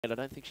I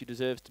don't think she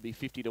deserves to be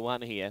 50 to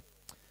 1 here.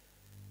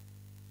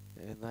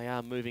 And they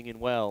are moving in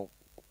well.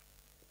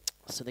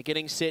 So they're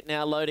getting set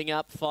now, loading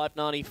up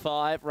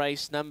 595,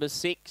 race number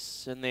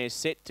 6, and they're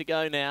set to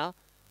go now.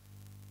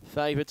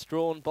 Favourites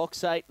drawn,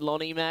 box 8,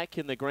 Lonnie Mac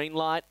in the green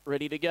light,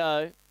 ready to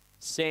go.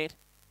 Set.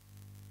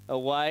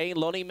 Away.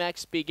 Lonnie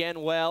Max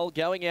began well,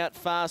 going out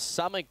fast.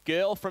 Summer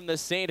Girl from the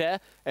centre,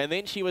 and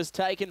then she was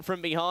taken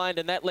from behind,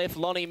 and that left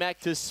Lonnie Mac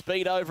to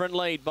speed over and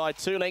lead by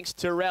 2 lengths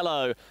to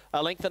Rello.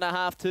 A length and a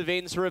half to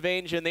Ven's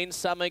Revenge, and then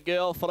Summer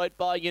Girl, followed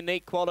by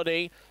Unique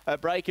Quality. A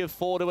break of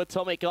 4 to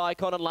Atomic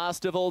Icon, and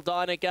last of all,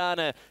 Dinah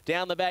Garner.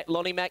 Down the back,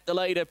 Lonnie Mac the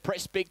leader,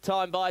 pressed big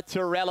time by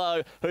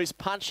Torello, who's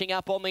punching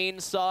up on the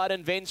inside,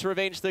 and Ven's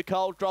Revenge, the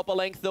cold drop a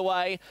length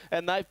away,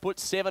 and they've put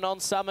 7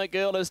 on Summer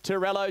Girl as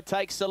Torello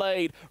takes the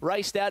lead.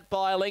 Raced out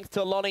by a length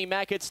to Lonnie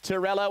Mac. It's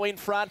Torello in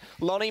front.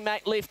 Lonnie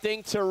Mac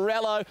lifting.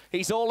 Torello,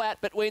 he's all out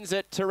but wins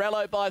it.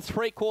 Torello by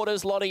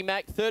 3/4. Lonnie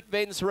Mac, third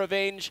Ven's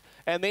Revenge,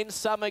 and then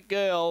Summer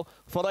Girl,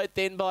 followed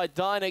then by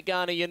Dinah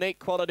Garner, Unique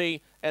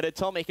Quality, and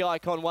Atomic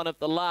Icon, one of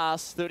the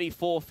last,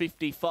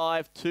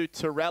 34.55 to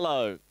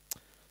Torello.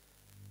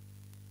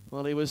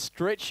 Well, he was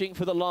stretching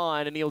for the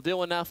line, and he'll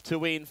do enough to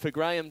win for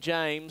Graham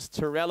James.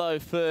 Torello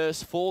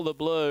first for the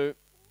blue,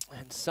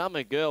 and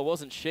Summer Girl,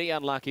 wasn't she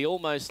unlucky?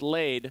 Almost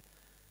led.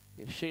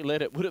 If she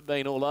led, it would have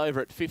been all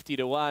over at 50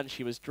 to 1.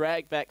 She was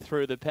dragged back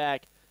through the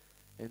pack,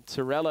 and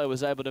Torello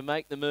was able to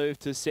make the move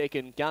to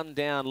second, gun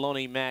down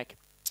Lonnie Mac,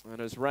 and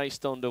has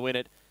raced on to win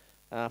it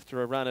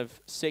after a run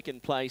of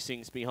second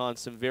placings behind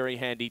some very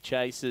handy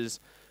chasers.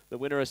 The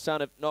winner, a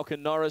son of Knocker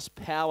Norris,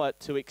 Power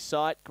to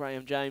Excite,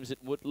 Graham James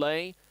at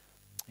Woodley.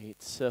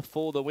 It's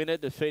for the winner,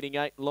 defeating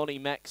 8 Lonnie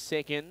Mac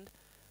second.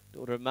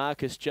 Daughter of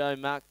Marcus Joe,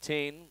 Mark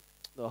 10.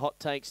 The Hot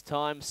Takes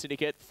Time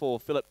Syndicate for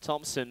Philip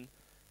Thompson.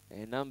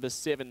 And number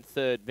 7,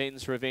 third,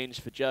 Ven's Revenge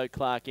for Joe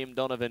Clark, M.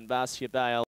 Donovan, Barcia Bale.